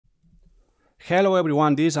Hello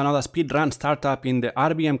everyone, this is another speedrun startup in the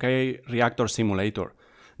RBMK reactor simulator.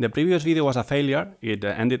 The previous video was a failure. It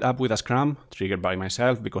ended up with a scrum triggered by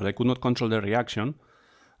myself because I could not control the reaction.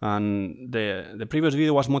 And the previous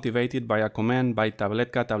video was motivated by a comment by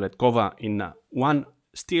Tabletka Tabletkova in one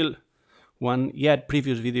yet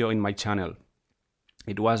previous video in my channel.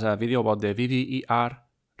 It was a video about the VVER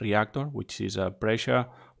reactor, which is a pressure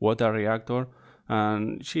water reactor.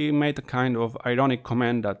 And she made a kind of ironic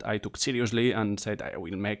comment that I took seriously and said I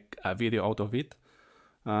will make a video out of it.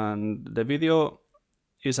 And the video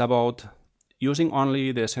is about using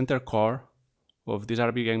only the center core of this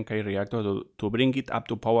RBMK reactor to bring it up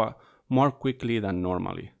to power more quickly than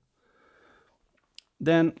normally.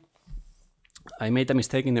 Then I made a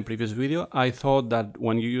mistake in the previous video. I thought that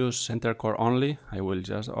when you use center core only, I will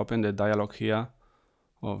just open the dialog here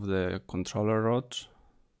of the controller rods,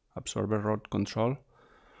 absorber rod control.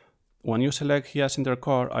 When you select here center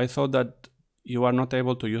core, I thought that you are not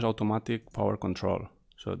able to use automatic power control.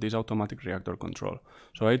 So this automatic reactor control.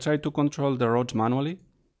 So I tried to control the rods manually,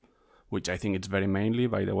 which I think it's very mainly,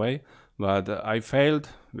 by the way, but I failed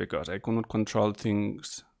because I could not control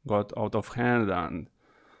things, got out of hand,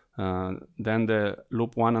 and then the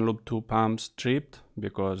loop 1 and loop 2 pumps tripped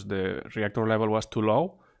because the reactor level was too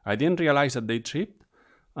low. I didn't realize that they tripped,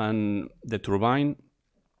 and the turbine,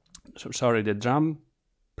 the drum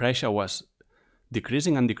pressure was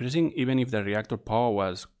decreasing and decreasing even if the reactor power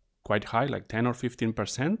was quite high, like 10 or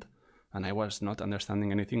 15%, and I was not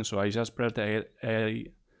understanding anything. So I just pressed the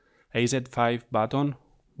AZ5 button,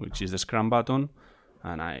 which is the scrum button,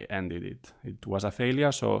 and I ended it. It was a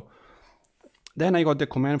failure. So then I got the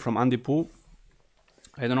command from Unzip.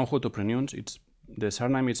 I don't know how to pronounce it. The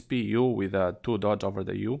surname is PU with 2 dots over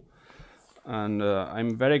the U. And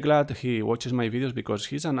I'm very glad he watches my videos because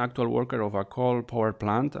he's an actual worker of a coal power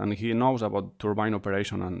plant and he knows about turbine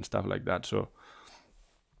operation and stuff like that. So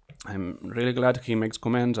I'm really glad he makes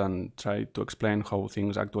comments and try to explain how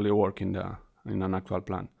things actually work in an actual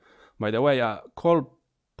plant. By the way, a coal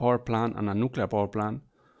power plant and a nuclear power plant,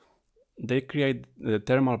 they create the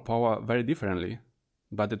thermal power very differently,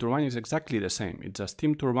 but the turbine is exactly the same. It's a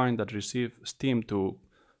steam turbine that receives steam to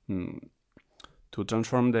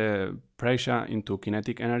transform the pressure into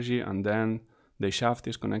kinetic energy, and then the shaft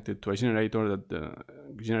is connected to a generator that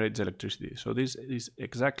generates electricity. So this is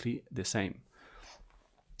exactly the same.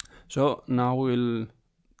 So now we'll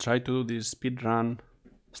try to do this speedrun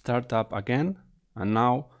startup again, and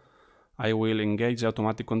now I will engage the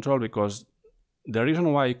automatic control because the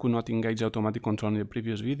reason why I could not engage the automatic control in the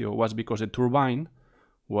previous video was because the turbine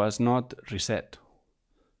was not reset,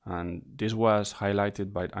 and this was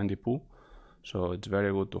highlighted by Unzip. So it's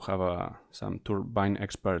very good to have some turbine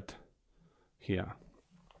expert here.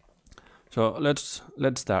 So let's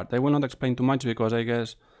start. I will not explain too much because I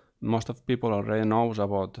guess most of people already knows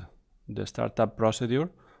about the startup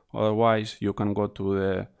procedure. Otherwise, you can go to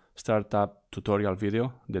the startup tutorial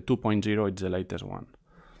video. The 2.0 is the latest one.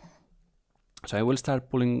 So I will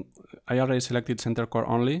start pulling. I already selected center core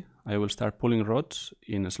only. I will start pulling rods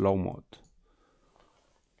in slow mode.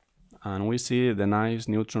 And we see the nice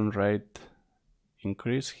neutron rate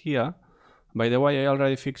increase here. By the way, I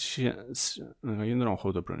already fixed, I don't know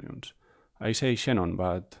how to pronounce. I say xenon,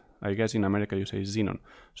 but I guess in America you say xenon.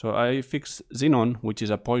 So I fixed xenon, which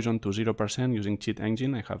is a poison, to 0% using cheat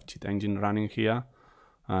engine. I have cheat engine running here,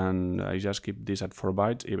 and I just keep this at 4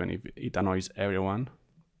 bytes, even if it annoys everyone.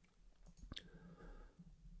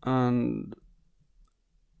 And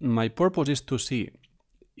my purpose is to see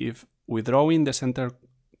if withdrawing the center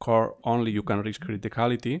core only you can reach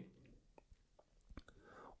criticality,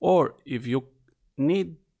 or if you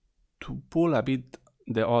need to pull a bit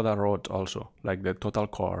the other rods also, like the total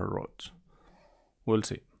core rods. We'll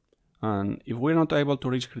see. And if we're not able to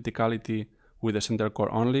reach criticality with the center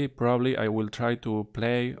core only, probably I will try to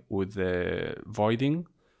play with the voiding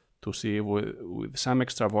to see if with some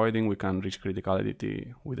extra voiding we can reach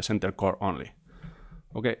criticality with the center core only.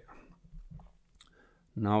 Okay.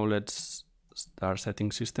 Now let's start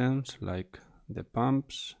setting systems like the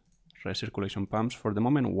pumps, recirculation pumps. For the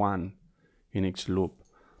moment, 1 in each loop.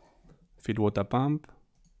 Feed water pump,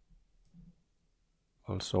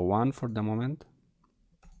 also 1 for the moment.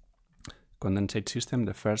 Condensate system,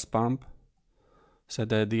 the first pump. Set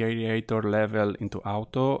the deaerator level into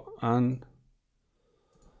auto and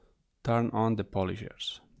turn on the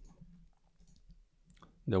polishers.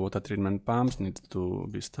 The water treatment pumps need to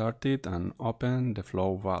be started and open the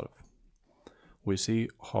flow valve. We see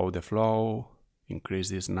how the flow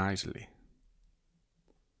increases nicely.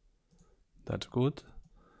 That's good.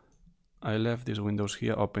 I left these windows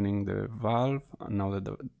here opening the valve. Now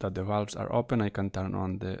that the valves are open, I can turn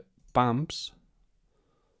on the pumps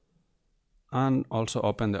and also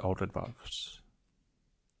open the outlet valves.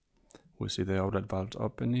 We see the outlet valves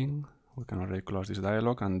opening. We can already close this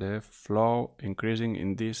dialog and the flow increasing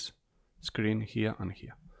in this screen here and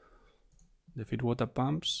here. The feed water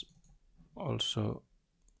pumps, also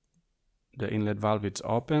the inlet valve is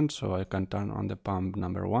open, so I can turn on the pump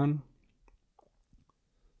number 1.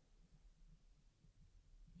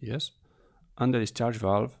 Yes. And the discharge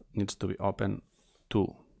valve needs to be open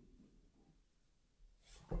too.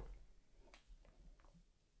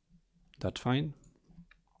 That's fine.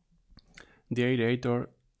 The aerator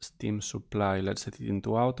steam supply, let's set it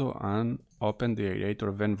into auto and open the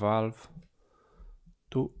aerator vent valve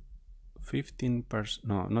to 15%,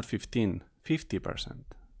 no, not 15, 50%.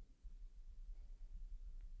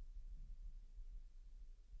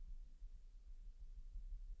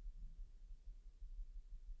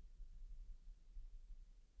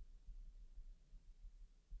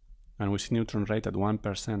 And we see neutron rate at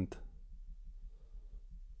 1%.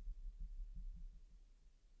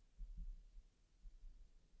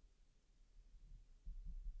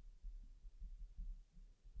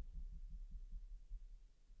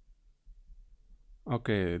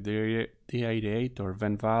 Okay, the aerator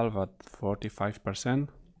vent valve at 45%,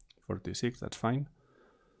 46, that's fine.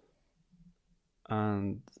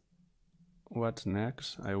 And what's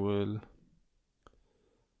next? I will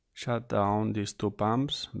shut down these 2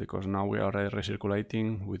 pumps because now we are already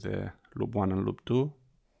recirculating with the loop 1 and loop 2.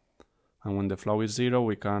 And when the flow is 0,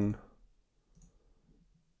 we can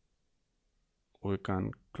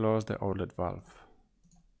close the outlet valve.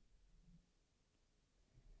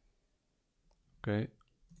 Okay.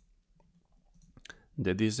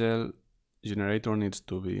 The diesel generator needs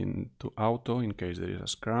to be into auto in case there is a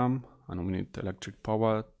scram, and we need electric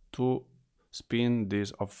power to spin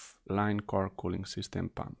these offline core cooling system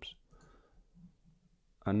pumps.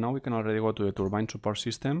 And now we can already go to the turbine support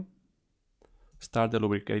system, start the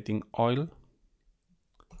lubricating oil,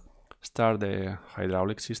 start the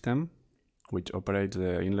hydraulic system, which operates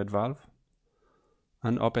the inlet valve,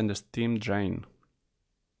 and open the steam drain.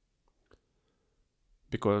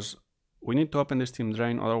 Because we need to open the steam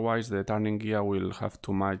drain, otherwise the turning gear will have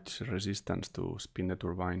too much resistance to spin the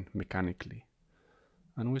turbine mechanically.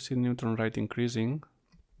 And we see neutron rate increasing.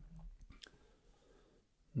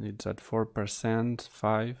 It's at 4%,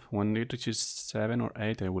 5. When it reaches 7 or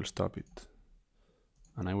 8, I will stop it.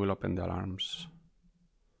 And I will open the alarms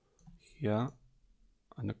here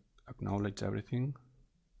and acknowledge everything.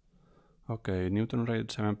 Okay, neutron rate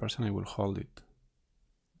 7%, I will hold it.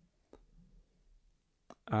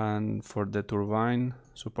 And for the turbine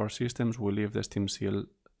support systems, we leave the steam seal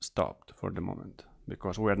stopped for the moment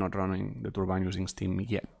because we are not running the turbine using steam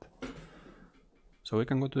yet. So we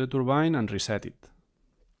can go to the turbine and reset it.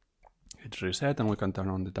 It's reset and we can turn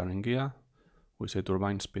on the turning gear. We see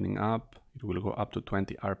turbine spinning up. It will go up to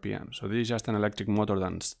 20 RPM. So this is just an electric motor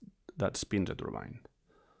that spins the turbine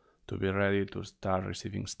to be ready to start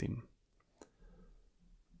receiving steam.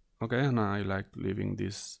 Okay, and I like leaving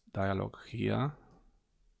this dialog here.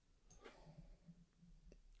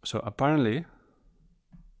 So apparently,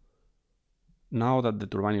 now that the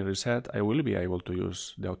turbine is reset, I will be able to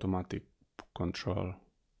use the automatic control,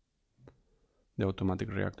 the automatic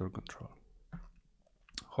reactor control.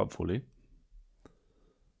 Hopefully.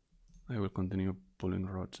 I will continue pulling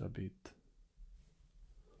rods a bit.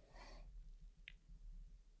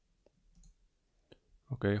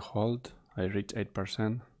 Okay, hold. I reached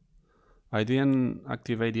 8%. I didn't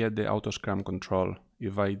activate yet the auto scram control.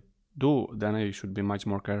 If I do, then I should be much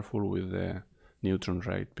more careful with the neutron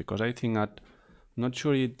rate, because I think at, not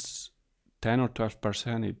sure it's 10 or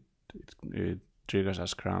 12%, it triggers a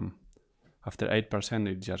scram. After 8%,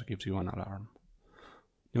 it just gives you an alarm.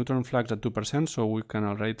 Neutron flags at 2%, so we can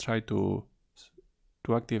already try to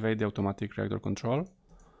activate the automatic reactor control.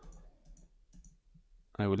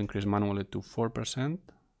 I will increase manually to 4%,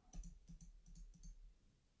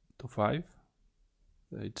 to 5%.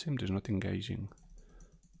 It seems it's not engaging.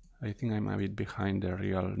 I think I'm a bit behind the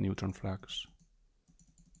real neutron flags.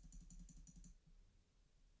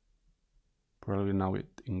 Probably now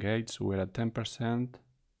it engaged. We're at 10%.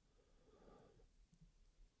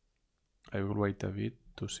 I will wait a bit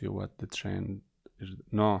to see what the trend is.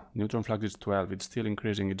 No, neutron flag is 12. It's still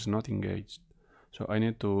increasing. It's not engaged. So I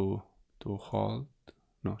need to hold.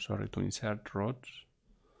 No, sorry, to insert rods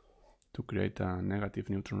to create a negative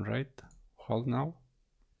neutron rate. Hold now.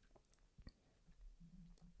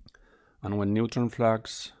 And when neutron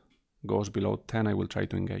flags goes below 10, I will try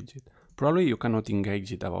to engage it. Probably you cannot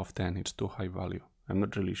engage it above 10. It's too high value. I'm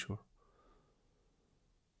not really sure.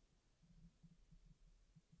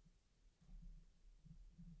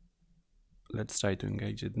 Let's try to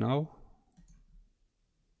engage it now.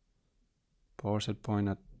 power set point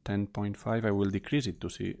at 10.5. I will decrease it to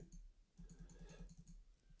see.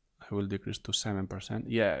 I will decrease to 7%.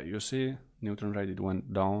 Yeah, you see, neutron rate, it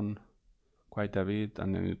went down quite a bit,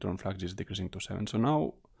 and the neutron flux is decreasing to 7. So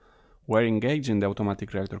now we're engaged in the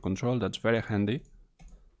automatic reactor control. That's very handy.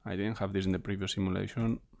 I didn't have this in the previous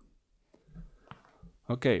simulation.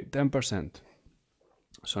 Okay, 10%.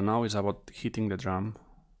 So now it's about heating the drum.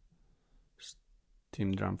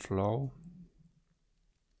 Steam drum flow.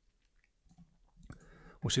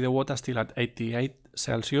 We see the water still at 88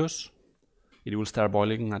 Celsius. It will start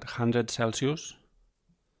boiling at 100 Celsius.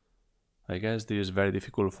 I guess this is very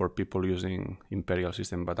difficult for people using imperial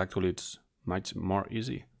system, but actually it's much more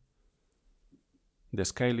easy. The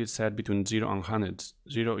scale is set between 0 and 100.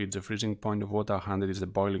 0 is the freezing point of water, 100 is the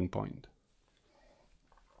boiling point.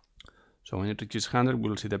 So when it reaches 100,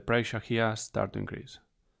 we'll see the pressure here start to increase.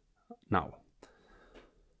 Now,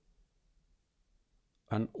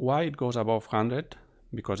 and why it goes above 100?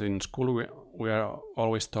 Because in school we are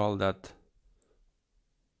always told that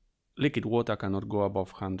liquid water cannot go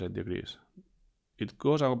above 100 degrees. It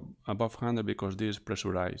goes above 100 because this is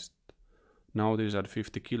pressurized. Now this is at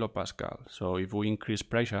 50 kilopascal. So if we increase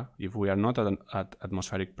pressure, if we are not at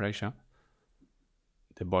atmospheric pressure,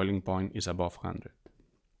 the boiling point is above 100.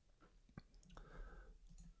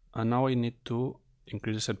 And now I need to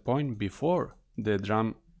increase the set point before the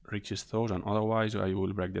drum reaches 1000. Otherwise I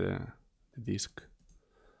will break the disk.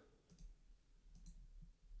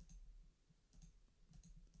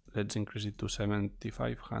 Let's increase it to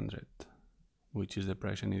 7500, which is the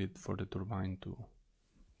pressure needed for the turbine to...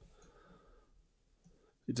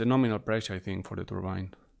 It's a nominal pressure, I think, for the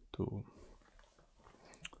turbine to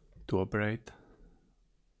operate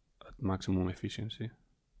at maximum efficiency.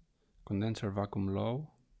 Condenser vacuum low.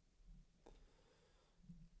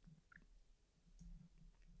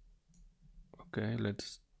 Okay,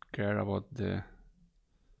 let's care about the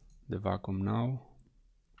vacuum now.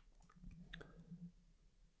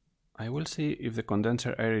 I will see if the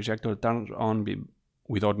condenser air ejector turns on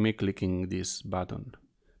without me clicking this button.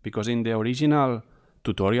 Because in the original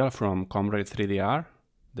tutorial from Comrade 3DR,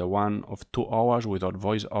 the one of 2 hours without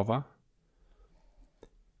voiceover,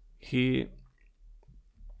 he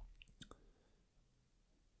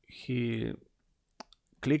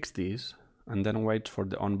clicks this and then waits for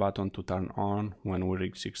the on button to turn on when we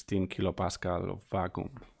reach 16 kilopascal of vacuum.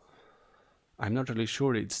 I'm not really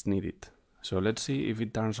sure it's needed. So let's see if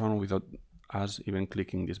it turns on without us even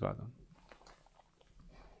clicking this button.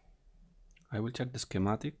 I will check the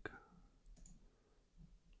schematic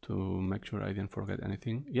to make sure I didn't forget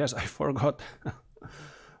anything. Yes, I forgot.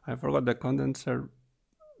 I forgot the condenser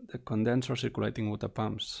circulating water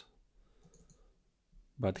pumps.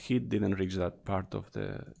 But heat didn't reach that part of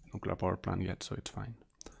the nuclear power plant yet, so it's fine.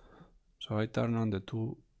 So I turn on the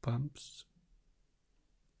 2 pumps.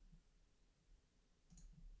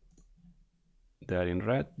 They are in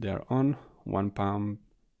red, they are on, 1 pump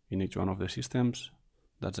in each one of the systems.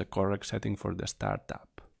 That's the correct setting for the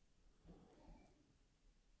startup.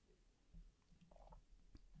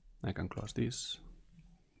 I can close this.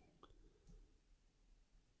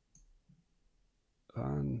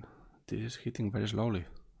 And this is heating very slowly.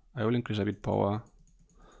 I will increase a bit power.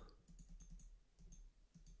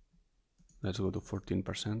 Let's go to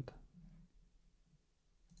 14%.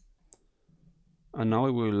 And now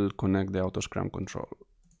we will connect the auto scrum control.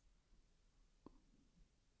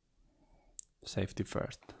 Safety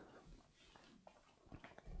first.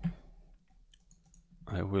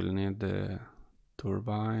 I will need the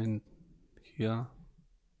turbine here.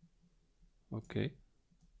 Okay.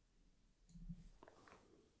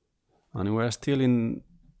 And we're still in...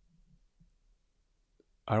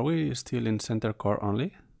 Are we still in center core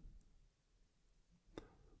only?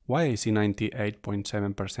 Why is it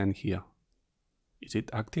 98.7% here? Is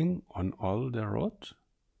it acting on all the rods?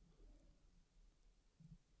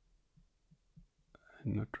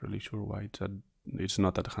 I'm not really sure why it's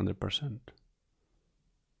not at 100%.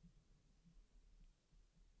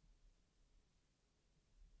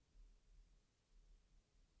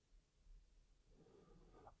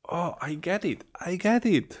 Oh, I get it. I get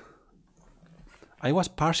it. I was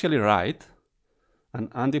partially right,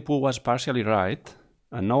 and Andy Poo was partially right,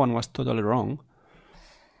 and no one was totally wrong.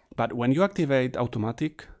 But when you activate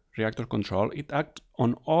automatic reactor control, it acts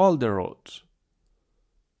on all the rods.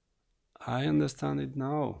 I understand it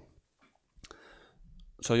now.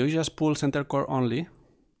 So you just pull center core only.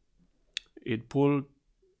 It pulled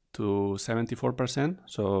to 74%,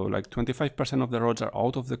 so like 25% of the rods are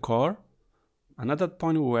out of the core. And at that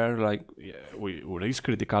point we were like, yeah, we reached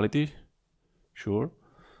criticality, sure.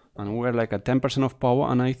 And we were like at 10% of power,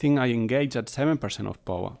 and I think I engaged at 7% of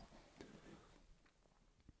power.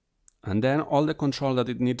 And then all the control that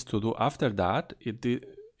it needs to do after that,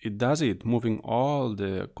 it does it, moving all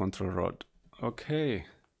the control rod. Okay.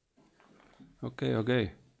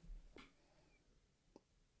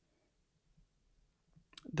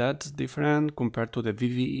 That's different compared to the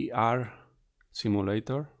VVER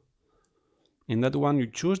simulator. In that one, you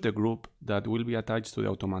choose the group that will be attached to the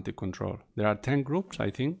automatic control. There are 10 groups, I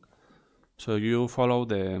think. So you follow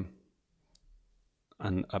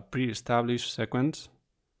a pre-established sequence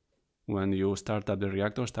when you start up the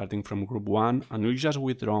reactor, starting from group 1, and you just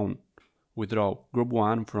withdraw group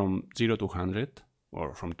 1 from 0 to 100,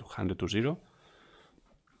 or from 100 to 0,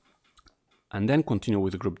 and then continue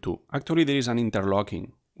with group 2. Actually, there is an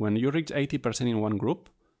interlocking. When you reach 80% in one group,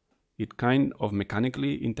 it kind of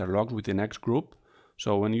mechanically interlocks with the next group.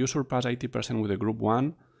 So when you surpass 80% with the group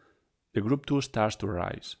 1, the group 2 starts to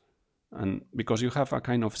rise. And because you have a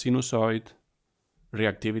kind of sinusoid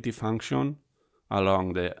reactivity function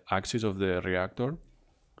along the axis of the reactor,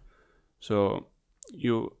 so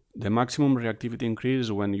the maximum reactivity increase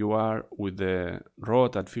when you are with the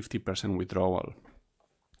rod at 50% withdrawal.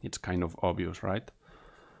 It's kind of obvious, right?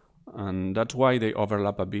 And that's why they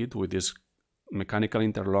overlap a bit with this mechanical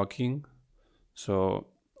interlocking. So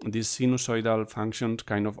these sinusoidal functions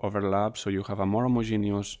kind of overlap, so you have a more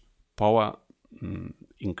homogeneous power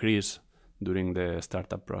increase during the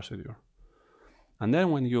startup procedure. And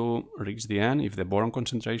then when you reach the end, if the boron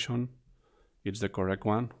concentration is the correct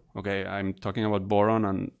one, okay, I'm talking about boron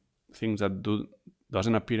and things that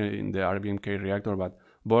doesn't appear in the RBMK reactor, but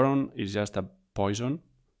boron is just a poison,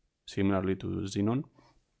 similarly to xenon,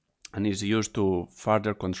 and is used to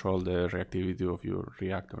further control the reactivity of your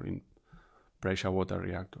reactor in pressure water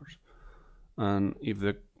reactors. And if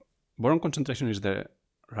the boron concentration is the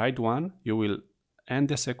right one, you will end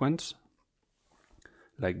the sequence,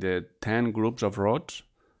 like the 10 groups of rods,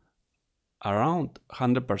 around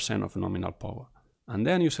 100% of nominal power. And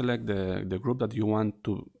then you select the group that you want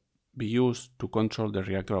to be used to control the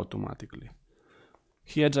reactor automatically.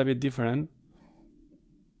 Here it's a bit different.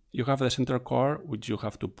 You have the center core, which you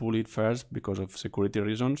have to pull it first because of security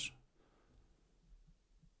reasons.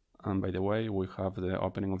 And by the way, we have the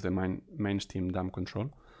opening of the main steam dam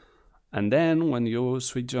control. And then when you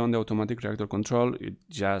switch on the automatic reactor control, it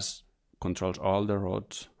just controls all the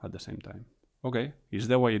rods at the same time. Okay, is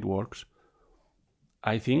the way it works.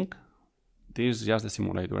 I think this is just the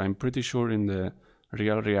simulator. I'm pretty sure in the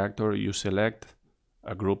real reactor you select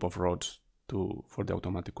a group of rods for the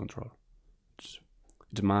automatic control.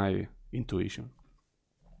 It's my intuition.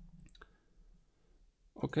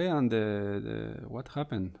 Okay, and what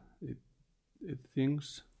happened? It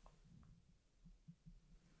thinks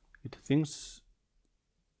it seems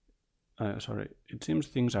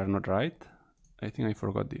things are not right. I think I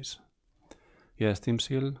forgot this. Yes, steam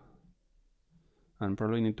seal, and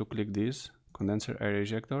probably need to click this condenser air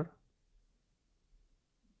ejector.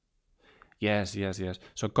 Yes.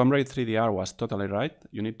 So Comrade 3DR was totally right.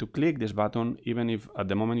 You need to click this button, even if at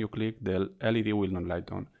the moment you click, the LED will not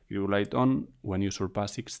light on. It will light on when you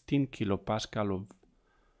surpass 16 kilopascal of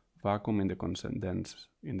vacuum in the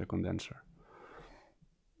condenser.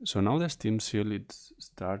 So now the steam seal is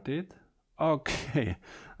started. Okay,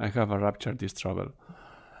 I have a Rupture Disk Problem.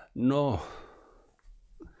 No.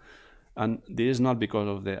 And this is not because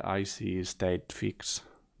of the IC state fix,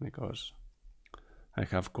 because I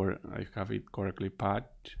have it correctly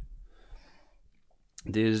patched.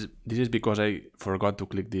 This is because I forgot to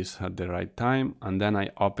click this at the right time, and then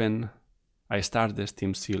I start the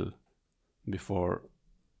steam seal before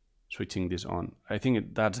switching this on. I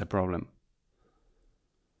think that's a problem.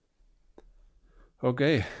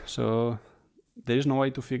 Okay, so there is no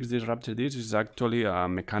way to fix this rupture disk. It's actually a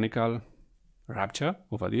mechanical rupture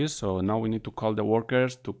of a disk. So now we need to call the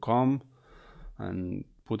workers to come and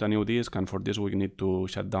put a new disk, and for this we need to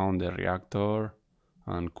shut down the reactor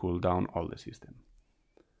and cool down all the system.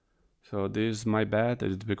 So this is my bad.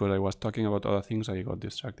 It's because I was talking about other things. I got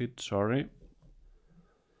distracted. Sorry.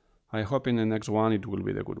 I hope in the next one it will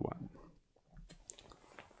be the good one.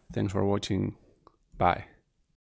 Thanks for watching. Bye.